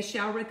sick, and they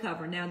shall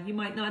recover. Now, you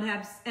might not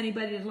have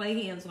anybody to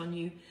lay hands on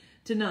you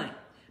tonight,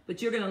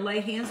 but you're going to lay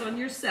hands on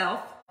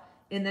yourself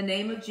in the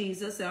name of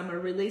Jesus. And I'm going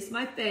to release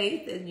my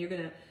faith, and you're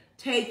going to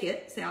take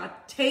it. Say, I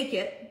take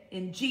it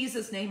in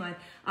Jesus' name.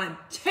 I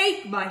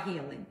take my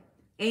healing.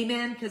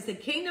 Amen. Because the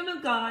kingdom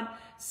of God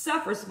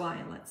suffers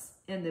violence,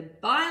 and the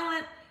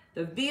violent,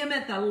 the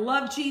vehement that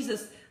love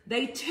Jesus,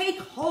 they take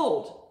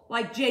hold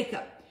like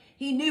Jacob.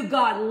 He knew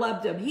God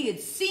loved him. He had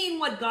seen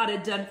what God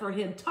had done for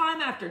him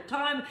time after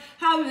time,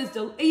 how he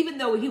was, even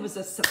though he was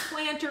a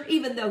supplanter,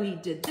 even though he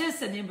did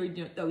this and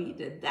even though he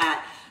did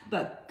that,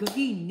 but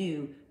he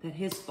knew that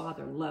his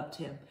father loved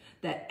him,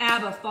 that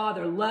Abba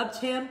Father loved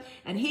him,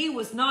 and he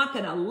was not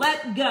going to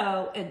let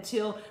go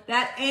until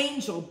that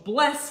angel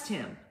blessed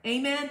him.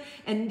 Amen.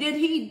 And did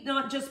he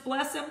not just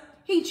bless him?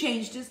 He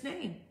changed his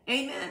name.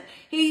 Amen.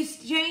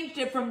 He's changed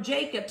it from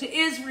Jacob to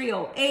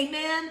Israel.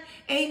 Amen.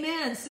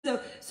 Amen.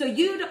 So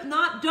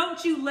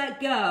don't you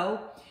let go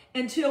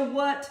until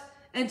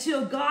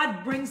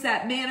God brings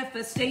that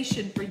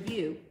manifestation for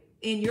you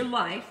in your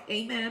life.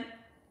 Amen.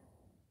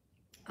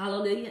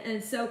 Hallelujah.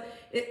 And so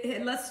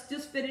let's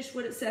just finish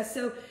what it says.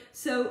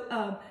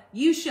 So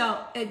you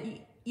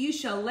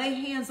shall lay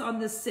hands on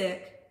the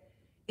sick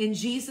in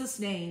Jesus'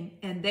 name,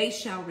 and they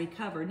shall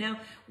recover. Now,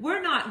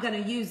 we're not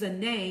going to use a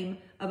name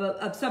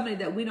of somebody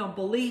that we don't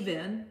believe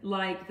in,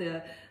 like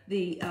the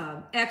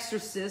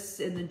exorcists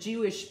and the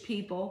Jewish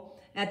people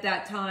at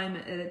that time.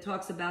 And it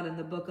talks about in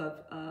the book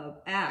of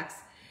Acts.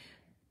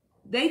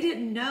 They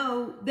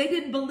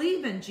didn't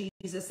believe in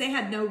Jesus. They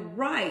had no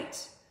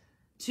right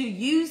to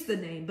use the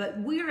name, but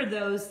we are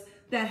those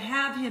that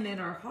have him in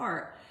our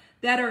heart,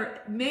 that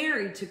are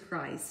married to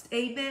Christ.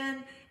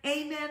 Amen.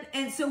 Amen.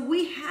 And so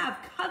we have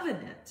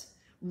covenant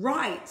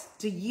right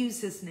to use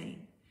his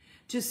name,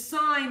 to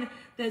sign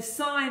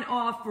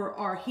off for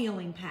our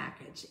healing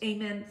package.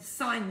 Amen.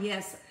 Sign,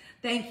 yes.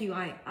 Thank you.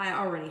 I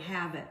already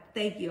have it.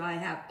 Thank you. I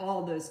have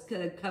all those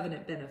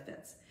covenant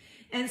benefits.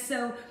 And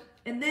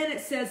then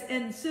it says,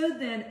 and so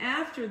then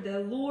after the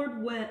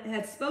Lord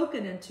had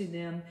spoken unto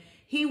them,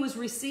 he was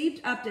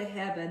received up to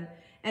heaven,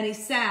 and he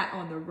sat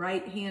on the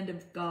right hand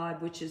of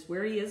God, which is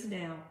where he is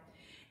now.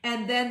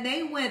 And then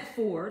they went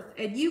forth,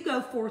 and you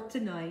go forth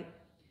tonight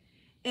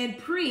and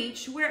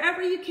preach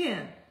wherever you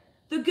can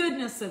the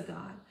goodness of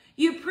God.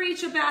 You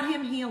preach about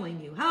him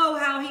healing you. Oh,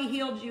 how he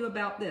healed you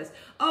about this.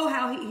 Oh,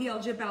 how he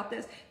healed you about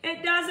this.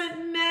 It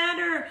doesn't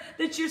matter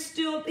that he's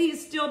still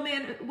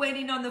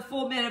waiting on the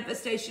full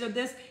manifestation of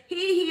this.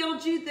 He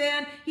healed you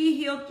then. He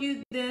healed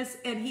you this,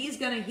 and he's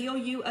going to heal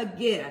you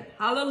again.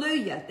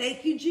 Hallelujah.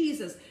 Thank you,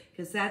 Jesus,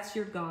 because that's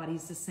your God.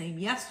 He's the same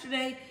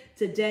yesterday,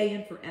 today,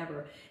 and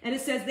forever. And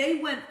it says they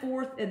went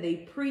forth and they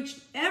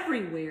preached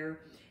everywhere,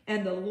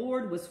 and the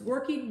Lord was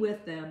working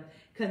with them,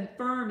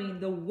 confirming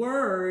the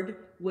word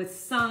with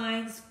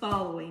signs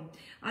following.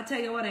 I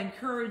tell you what, I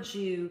encourage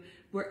you,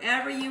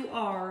 wherever you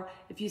are,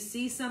 if you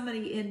see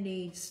somebody in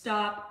need,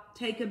 stop,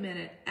 take a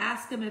minute,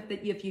 ask them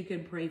if you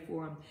can pray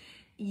for them.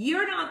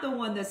 You're not the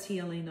one that's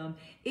healing them.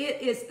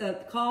 It is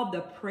called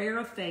the prayer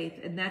of faith,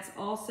 and that's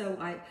also,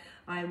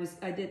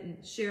 I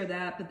didn't share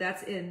that, but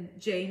that's in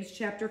James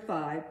chapter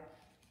 5,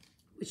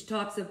 which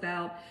talks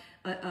about,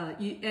 and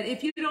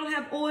if you don't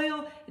have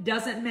oil, it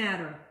doesn't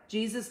matter.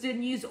 Jesus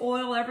didn't use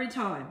oil every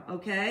time,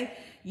 okay?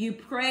 You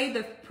pray.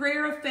 The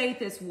prayer of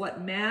faith is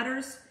what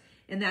matters,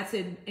 and that's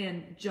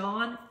in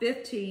John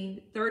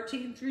 15,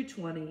 13 through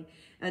 20.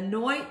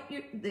 Anoint,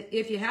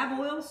 if you have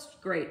oils,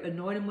 great,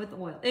 anoint them with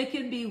oil. It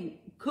can be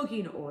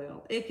cooking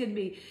oil. It can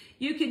be,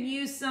 you can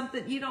use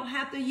something, you don't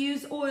have to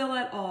use oil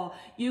at all.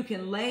 You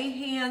can lay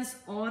hands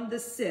on the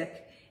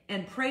sick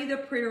and pray the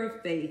prayer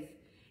of faith,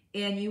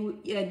 and you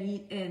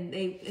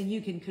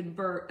can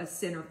convert a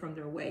sinner from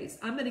their ways.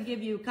 I'm going to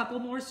give you a couple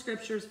more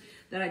scriptures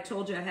that I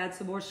told you I had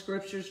some more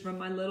scriptures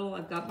from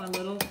I've got my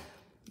little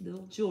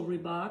jewelry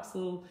box,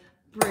 little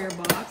prayer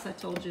box. I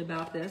told you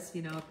about this.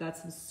 You know, I've got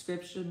some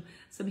scripture,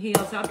 some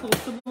heals. I pulled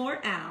some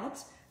more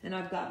out. and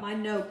I've got my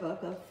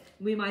notebook of,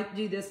 we might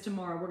do this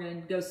tomorrow. We're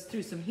going to go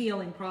through some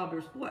healing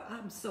Proverbs. Boy,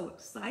 I'm so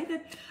excited.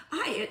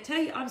 I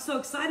tell you, I'm so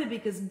excited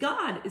because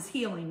God is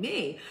healing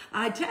me.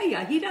 I tell you,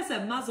 he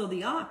doesn't muzzle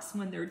the ox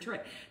when they're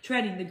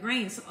treading the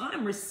grain. So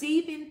I'm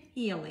receiving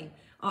healing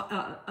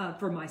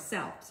for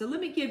myself. So let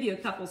me give you a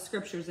couple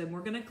scriptures and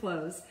we're going to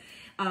close.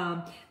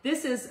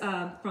 This is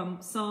from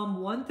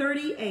Psalm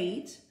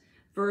 138,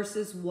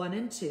 verses 1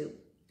 and 2.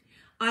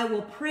 I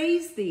will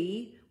praise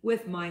thee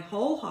with my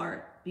whole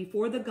heart.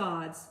 Before the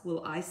gods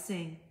will I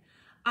sing.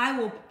 I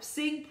will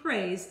sing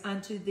praise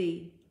unto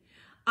thee.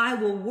 I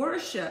will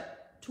worship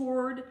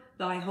toward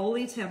thy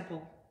holy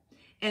temple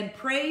and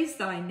praise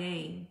thy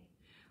name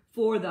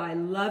for thy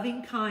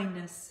loving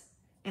kindness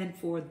and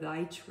for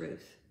thy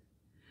truth.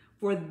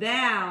 For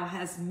thou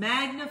hast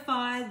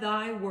magnified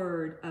thy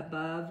word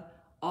above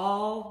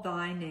all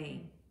thy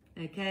name.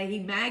 Okay, he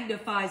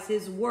magnifies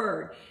his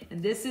word,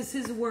 and this is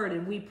his word,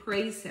 and we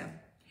praise him.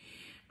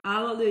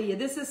 Hallelujah.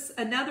 This is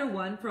another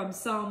one from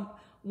Psalm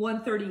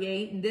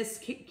 138, and this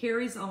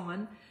carries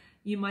on.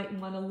 You might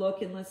want to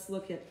look, and let's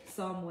look at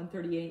Psalm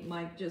 138. It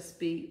might just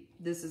be,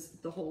 this is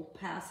the whole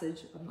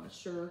passage. I'm not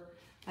sure.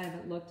 I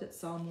haven't looked at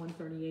Psalm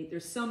 138.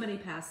 There's so many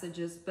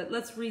passages, but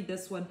let's read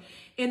this one.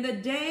 In the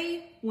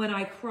day when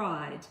I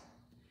cried,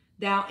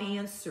 thou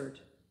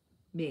answered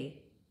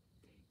me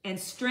and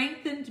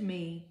strengthened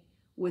me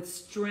with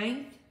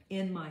strength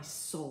in my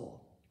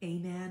soul.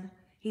 Amen.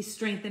 He's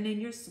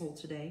strengthening your soul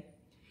today.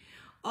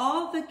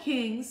 All the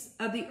kings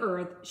of the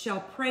earth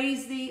shall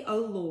praise thee,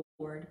 O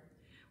Lord,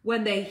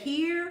 when they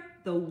hear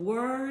the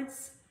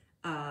words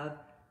of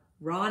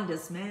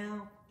Rhonda's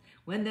mouth,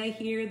 when they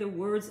hear the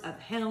words of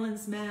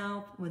Helen's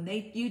mouth, when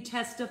you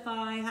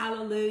testify,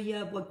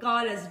 hallelujah, what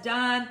God has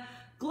done.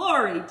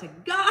 Glory to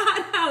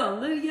God,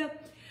 hallelujah.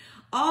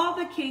 All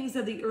the kings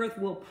of the earth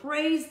will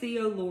praise thee,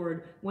 O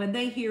Lord, when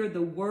they hear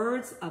the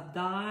words of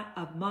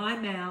my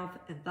mouth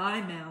and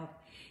thy mouth.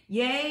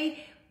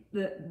 Yea,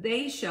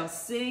 they shall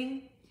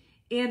sing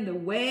in the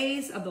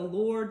ways of the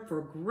Lord,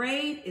 for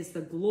great is the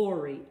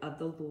glory of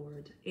the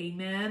Lord.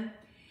 Amen.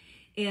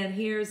 And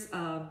here's,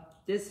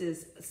 this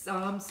is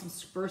some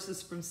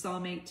verses from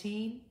Psalm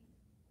 18.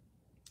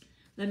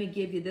 Let me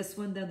give you this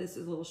one, though this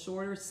is a little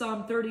shorter.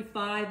 Psalm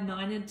 35,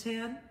 9 and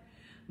 10.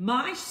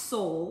 My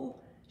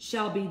soul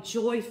shall be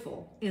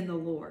joyful in the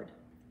Lord.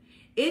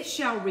 It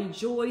shall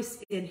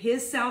rejoice in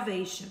his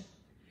salvation.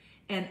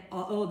 And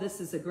oh, this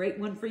is a great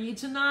one for you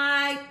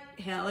tonight.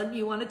 Helen,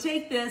 you want to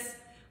take this.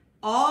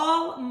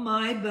 All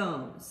my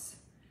bones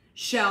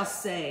shall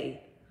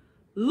say,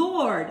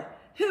 Lord,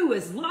 who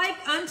is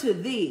like unto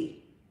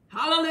thee?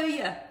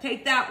 Hallelujah.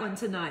 Take that one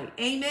tonight.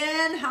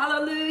 Amen.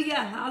 Hallelujah.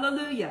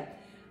 Hallelujah.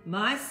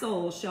 My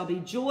soul shall be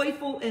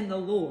joyful in the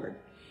Lord.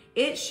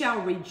 It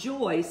shall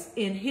rejoice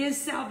in his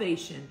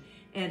salvation.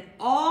 And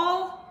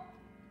all,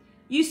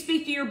 you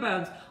speak to your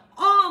bones,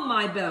 all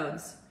my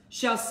bones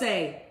shall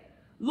say,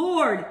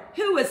 Lord,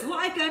 who is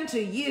like unto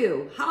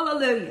you?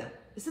 Hallelujah.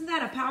 Isn't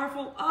that a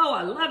powerful? Oh,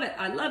 I love it.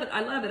 I love it.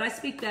 I love it. I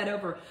speak that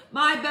over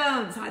my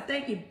bones. I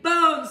thank you.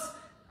 Bones.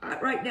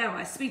 Right now,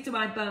 I speak to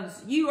my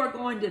bones. You are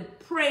going to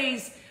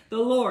praise the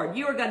Lord.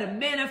 You are going to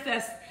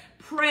manifest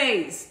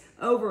praise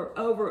over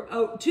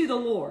to the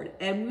Lord.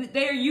 And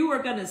there you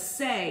are going to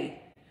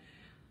say,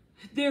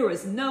 there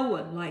is no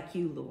one like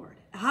you, Lord.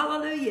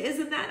 Hallelujah.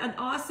 Isn't that an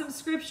awesome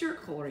scripture?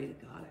 Glory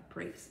to God. I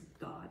praise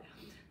God.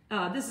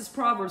 This is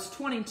Proverbs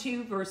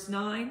 22, verse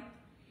 9.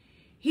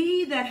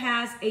 He that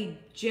has a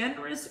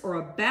generous or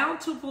a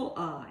bountiful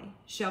eye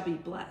shall be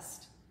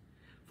blessed,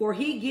 for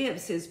he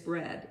gives his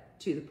bread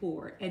to the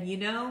poor. And you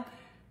know,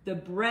 the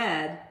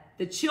bread,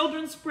 the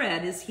children's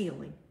bread is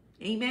healing.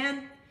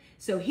 Amen.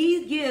 So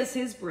he gives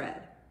his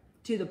bread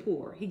to the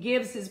poor. He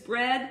gives his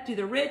bread to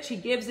the rich. He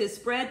gives his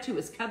bread to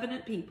his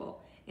covenant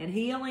people. And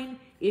healing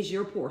is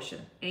your portion.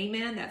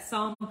 Amen. That's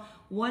Psalm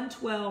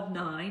 112:9.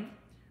 I'm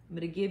going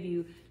to give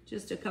you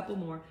just a couple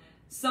more.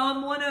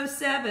 Psalm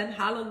 107.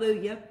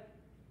 Hallelujah.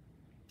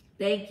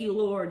 Thank you,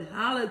 Lord.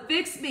 Hallelujah.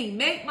 Fix me.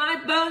 Make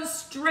my bones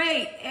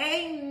straight.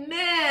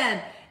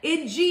 Amen.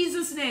 In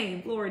Jesus'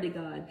 name. Glory to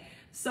God.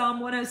 Psalm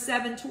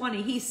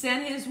 107:20. He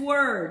sent his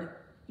word.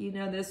 You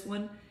know this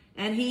one.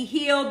 And he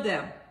healed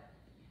them.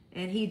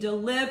 And he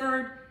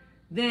delivered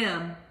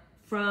them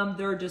from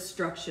their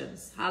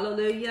destructions.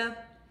 Hallelujah.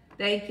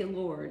 Thank you,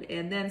 Lord.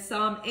 And then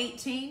Psalm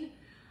 18.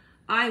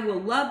 I will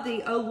love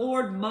thee, O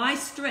Lord, my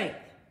strength.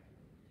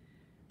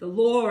 The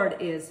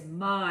Lord is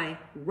my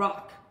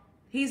rock.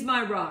 He's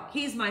my rock.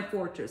 He's my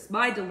fortress,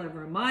 my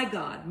deliverer, my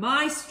God,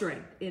 my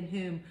strength, in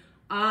whom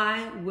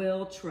I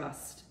will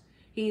trust.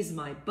 He's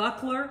my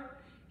buckler.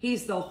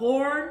 He's the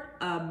horn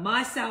of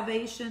my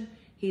salvation.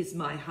 He's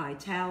my high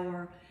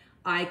tower.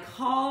 I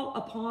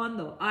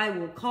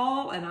will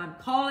call, and I'm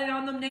calling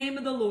on the name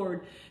of the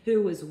Lord,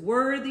 who is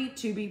worthy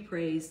to be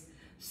praised.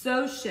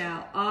 So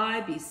shall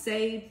I be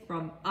saved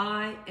from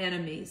my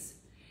enemies.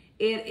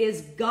 It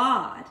is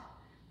God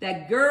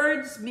that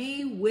girds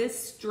me with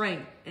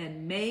strength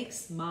and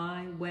makes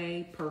my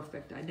way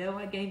perfect. I know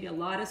I gave you a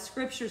lot of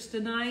scriptures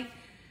tonight,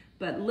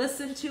 But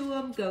listen to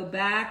them, go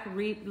back,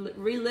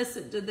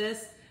 re-listen to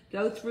this,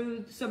 go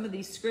through some of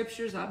these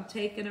scriptures. I'm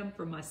taking them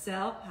for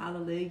myself.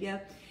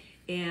 Hallelujah.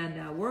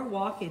 And we're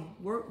walking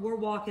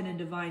in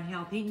divine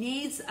health. He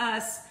needs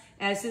us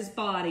as his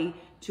body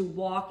to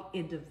walk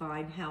in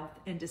divine health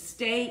and to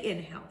stay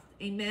in health.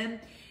 Amen.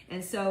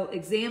 And so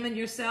examine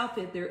yourself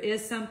if there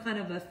is some kind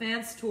of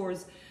offense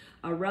towards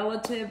a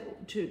relative,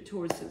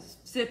 towards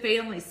a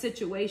family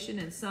situation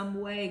in some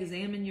way.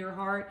 Examine your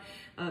heart.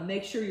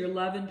 Make sure you're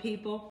loving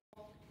people,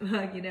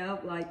 you know,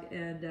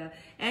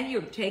 and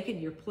you're taking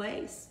your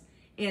place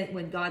and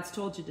when God's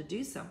told you to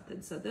do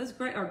something. So those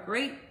are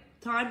great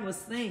timeless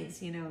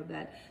things, you know,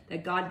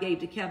 that God gave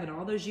to Kevin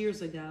all those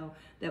years ago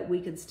that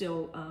we can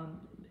still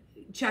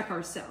check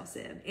ourselves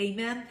in.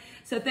 Amen.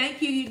 So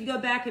thank you. You can go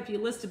back if you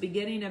list the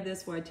beginning of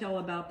this where I tell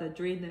about the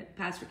dream that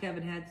Pastor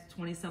Kevin had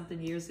 20-something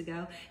years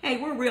ago. Hey,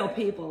 we're real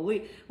people.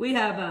 We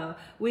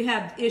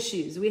have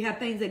issues. We have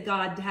things that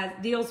God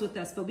deals with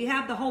us, but we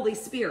have the Holy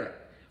Spirit.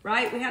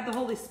 Right? We have the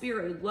Holy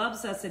Spirit who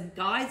loves us and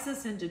guides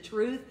us into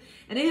truth.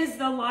 And it is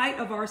the light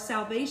of our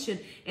salvation.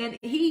 And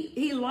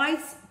he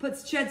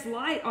sheds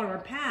light on our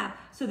path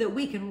so that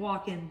we can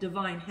walk in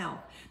divine health,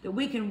 that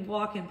we can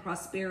walk in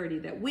prosperity,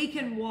 that we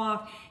can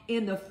walk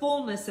in the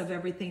fullness of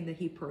everything that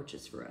he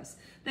purchased for us.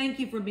 Thank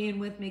you for being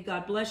with me.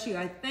 God bless you.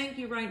 I thank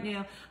you right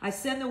now. I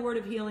send the word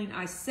of healing.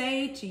 I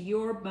say to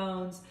your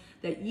bones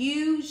that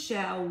you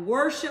shall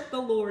worship the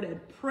Lord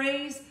and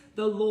praise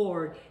the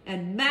Lord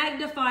and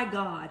magnify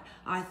God.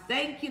 I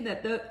thank you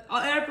that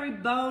every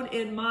bone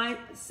in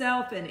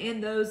myself and in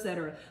those that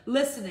are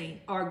listening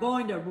are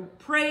going to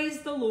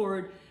praise the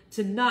Lord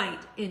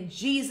tonight in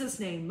Jesus'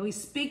 name. We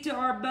speak to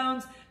our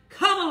bones,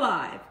 come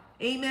alive.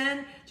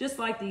 Amen. Just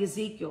like the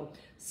Ezekiel,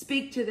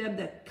 speak to them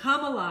that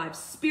come alive.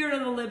 Spirit of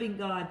the living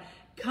God,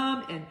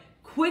 come and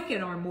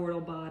quicken our mortal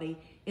body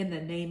in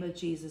the name of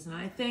Jesus. And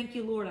I thank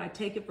you, Lord. I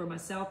take it for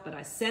myself, but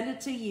I send it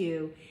to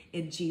you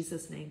in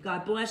Jesus' name.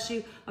 God bless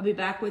you. I'll be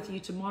back with you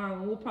tomorrow,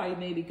 and we'll probably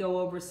maybe go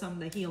over some of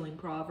the healing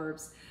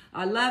proverbs.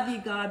 I love you.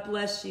 God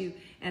bless you,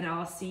 and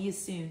I'll see you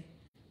soon.